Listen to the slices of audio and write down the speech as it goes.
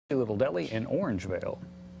Little Deli in Orangevale.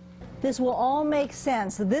 This will all make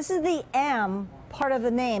sense. This is the M part of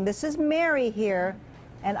the name. This is Mary here,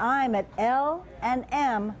 and I'm at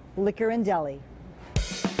L&M Liquor Deli.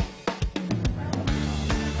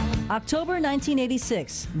 October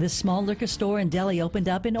 1986, this small liquor store and deli opened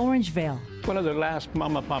up in Orangevale. One of the last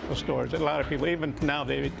mama papa stores. A lot of people, even now,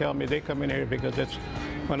 they tell me they come in here because it's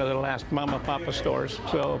one of the last mama papa stores.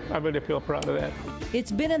 So I really feel proud of that.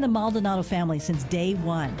 It's been in the Maldonado family since day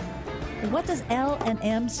one. What does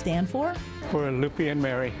L&M stand for? For Lupe and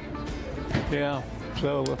Mary. Yeah.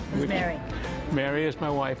 So Who's Mary? Mary is my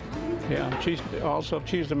wife. Yeah, she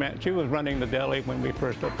was running the deli when we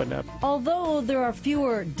first opened up. Although there are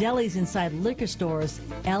fewer delis inside liquor stores,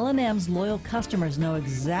 L&M's loyal customers know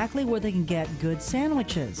exactly where they can get good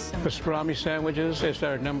sandwiches. Pastrami sandwiches is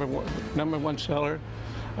our number one seller.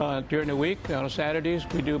 During the week, on Saturdays,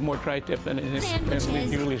 we do more tri-tip than anything, and we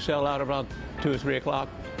usually sell out around 2 or 3 o'clock.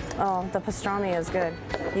 Oh, the pastrami is good.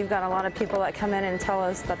 You've got a lot of people that come in and tell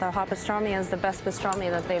us that the hot pastrami is the best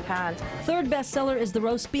pastrami that they've had. Third best seller is the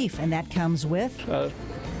roast beef, and that comes with a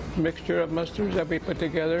mixture of mustards that we put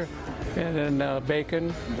together, and then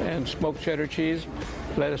bacon and smoked cheddar cheese,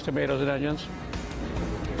 lettuce, tomatoes, and onions.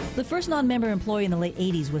 The first non-member employee in the late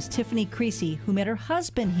 80s was Tiffany Creasy, who met her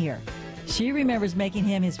husband here. She remembers making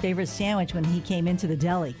him his favorite sandwich when he came into the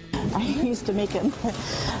deli. I used to make him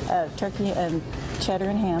turkey and cheddar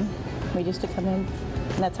and ham. We used to come in,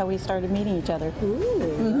 and that's how we started meeting each other.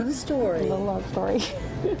 Ooh, love story. A little love story.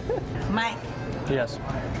 Mike. Yes.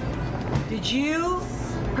 Did you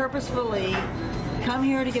purposefully come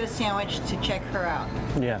here to get a sandwich to check her out?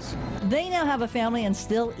 Yes. They now have a family and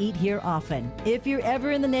still eat here often. If you're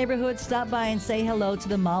ever in the neighborhood, stop by and say hello to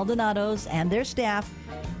the Maldonados and their staff.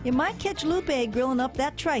 You might catch Lupe grilling up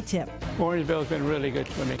that tri-tip. Orangevale's been really good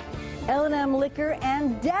for me. L&M Liquor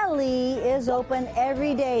and Deli is open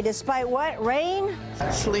every day, despite what? Rain?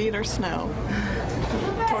 Sleet or snow.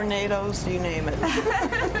 Tornadoes, you name it.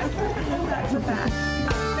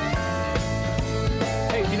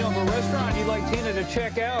 Hey, if you know of a restaurant you'd like Tina to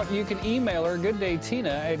check out, you can email her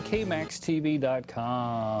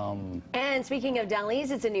gooddaytina@kmaxtv.com. And speaking of delis,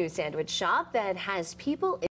 it's a new sandwich shop that has people